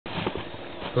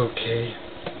Okay.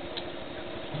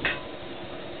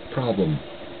 Problem.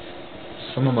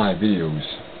 Some of my videos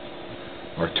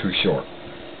are too short.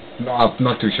 No,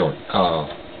 not too short.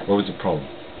 What was the problem?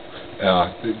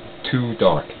 Too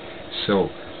dark. So,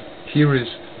 here is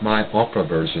my opera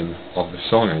version of the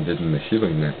song I did in the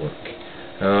Healing Network.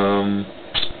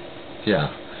 Yeah.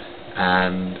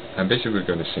 And I'm basically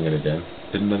going to sing it again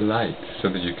in the light so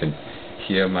that you can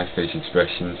hear my face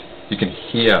expressions. You can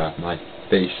hear my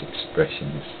face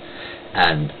expressions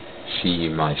and see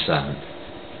my sound.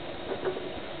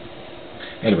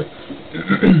 Anyway.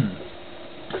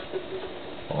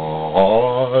 I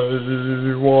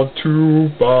want to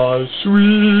buy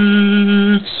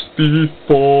sweets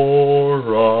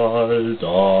before I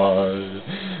die.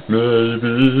 Maybe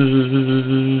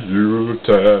you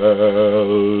tell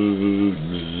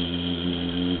me,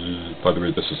 by the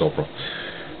way, this is opera,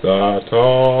 that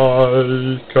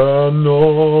I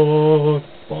cannot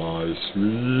buy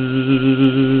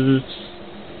sweets.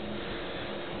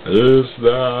 Is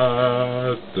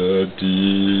that the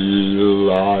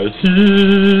deal I hear?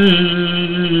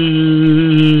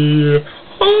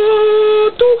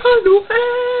 Tu halu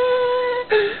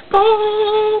pa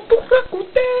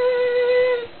purakute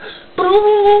pro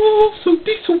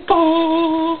sutisupa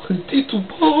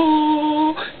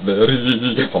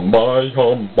very hamba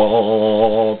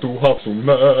tu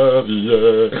hapsumerie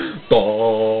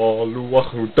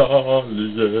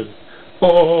daluahudalie.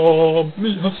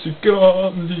 Mi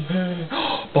hasigandi he,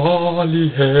 bali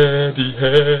he,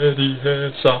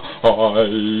 sa.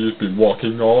 I've been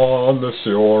walking on the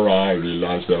shore, I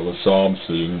realized there was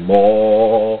something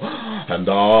more. And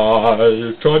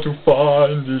I tried to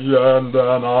find the end,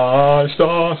 and I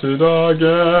started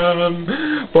again.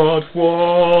 But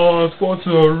what was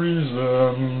the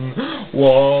reason?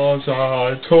 Was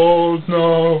I told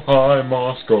no, I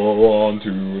must go on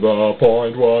to the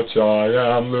point which I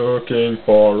am looking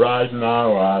for right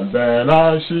now, and then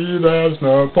I see there's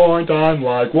no point. I'm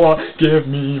like, what? Give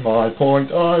me my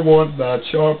point. I want that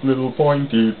sharp little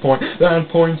pointy point that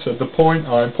points at the point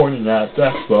I'm pointing at.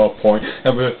 That's the point.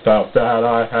 And without that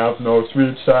I have no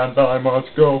sweets, and I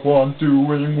must go on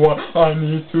doing what I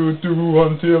need to do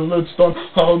until it's done.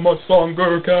 How much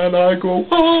longer can I go?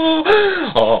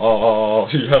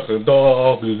 He has a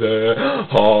double there.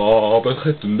 But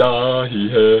he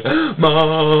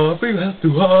ma we have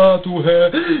to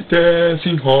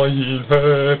dancing high in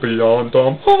her beyond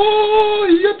them.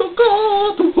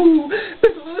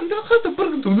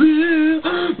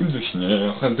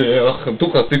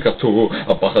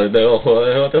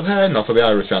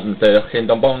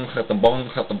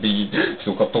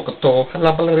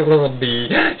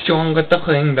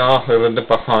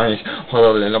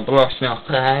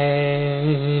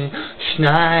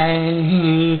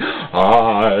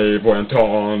 I went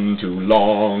on too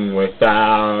long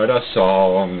without a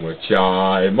song which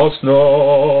I must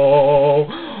know.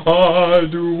 I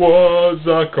do was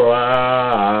a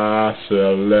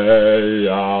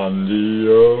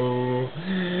Crassileo,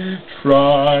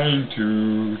 trying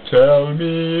to tell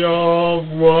me of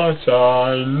what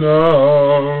I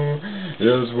know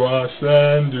is worse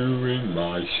than doing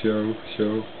my show.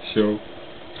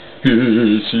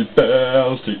 She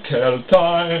bells to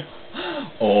Keltai.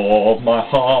 Oh, my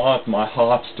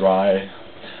heart's dry.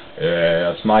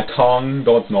 Yes, my tongue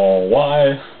don't know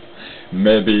why.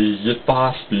 Maybe it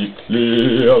must speak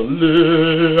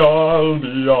clearly. I'll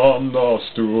be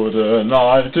understood, and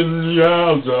I can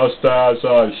yell just as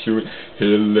I should.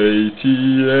 Hill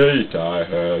 88, I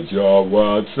heard your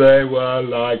words, they were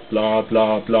like blah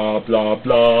blah blah blah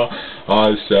blah.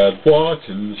 I said, what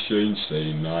in shame,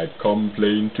 saying I've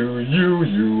complained to you.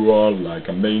 You are like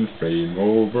a mainframe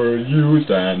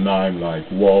overused, and I'm like,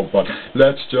 whoa, but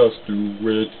let's just do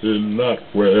it in that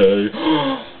way.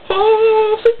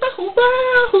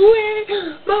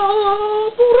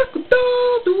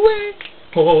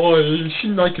 Boy, she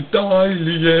like a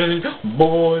daily,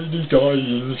 boy, the guy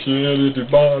in here, the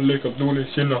bar, like a dooley,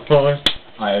 in a high.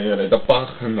 I let a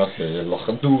bach and a hair, like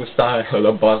a do style,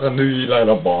 a bar and the like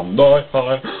a bomb, die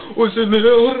high. Was in the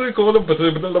record of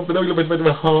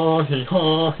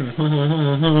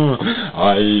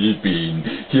I've been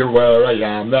here where I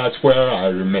am, that's where I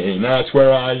remain, that's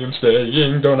where I am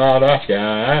staying. Do not ask,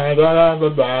 I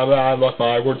lost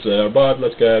my words there, but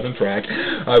let's get on track.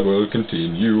 I will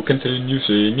continue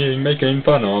singing, making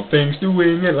fun of things,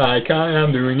 doing it like I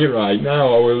am doing it right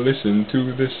now. I will listen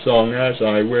to this song as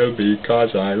I will, because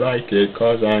cause I like it,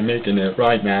 cause I'm making it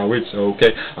right now, it's okay.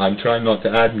 I'm trying not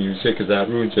to add music, cause that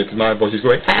ruins it, cause my voice is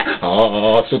going,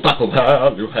 så tackle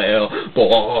här, du här,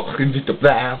 bakom ditt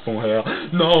bär från här.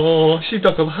 No, she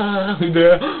tackle här,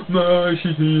 där, men she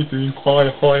hitting,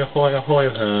 hoj, här,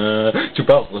 så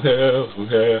tackle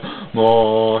här,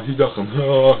 ma, he tackle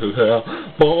här,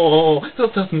 ma, så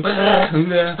tackle här,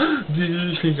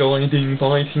 die schinger in ding,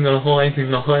 boy, schinger, hoi,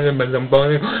 men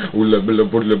boy, bulle,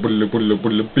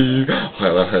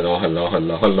 hello,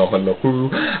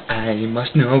 I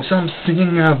must know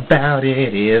something about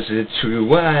it. Is it true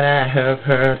what I have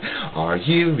heard? Are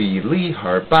you really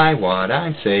hurt by what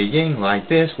I'm saying? Like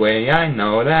this way I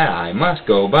know that I must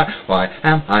go, but why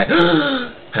am I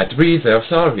had to breathe there,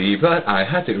 sorry, but I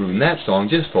had to ruin that song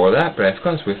just for that breath,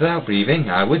 cause without breathing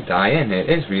I would die, and it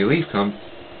is really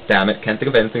damn it, can't think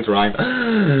of anything to rhyme.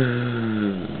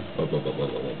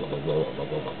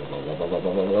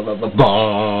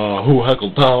 Who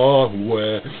heckled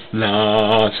Parodie?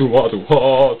 Nah, too hard,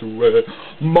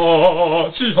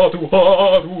 ma, she hard,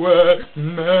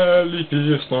 Nelly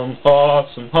is some heart,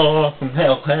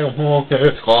 hell,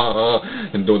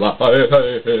 and do la,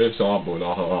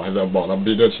 Sabula, the bottom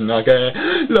be the snaggy,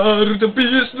 la, the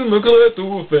beast in the great,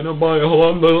 fin of my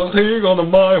horn, the thing on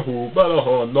my who, better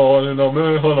horn, no, in a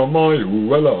man, on my who,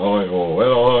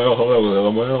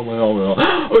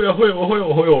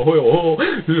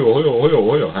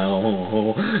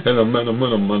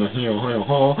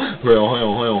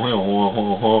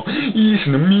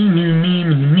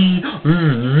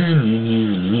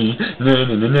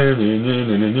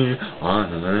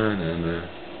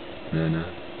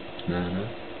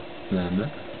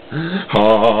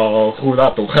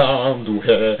 Hula to handu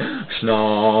he,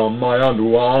 shna maya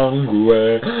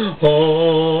luangue,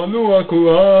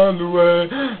 nuakualue,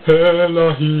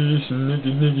 hela hish,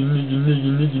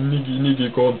 nigi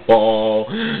konpa,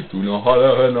 tu na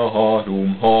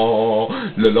harum ha,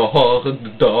 lela har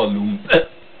dalum,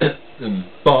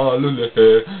 balule,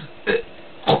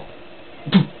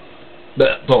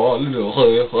 balule,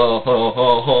 ha,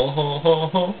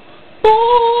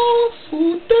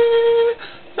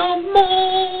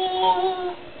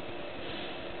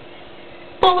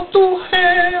 Porto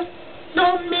é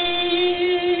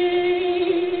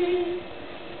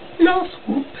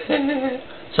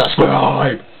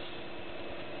subscribe.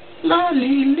 La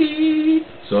Lili.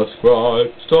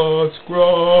 Subscribe.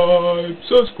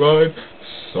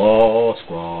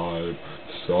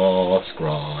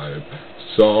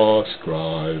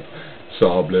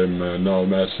 Subliminal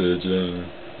messaging.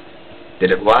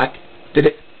 Did it work?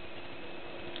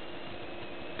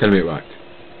 Tell me it worked.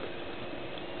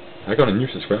 I got a new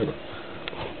subscriber.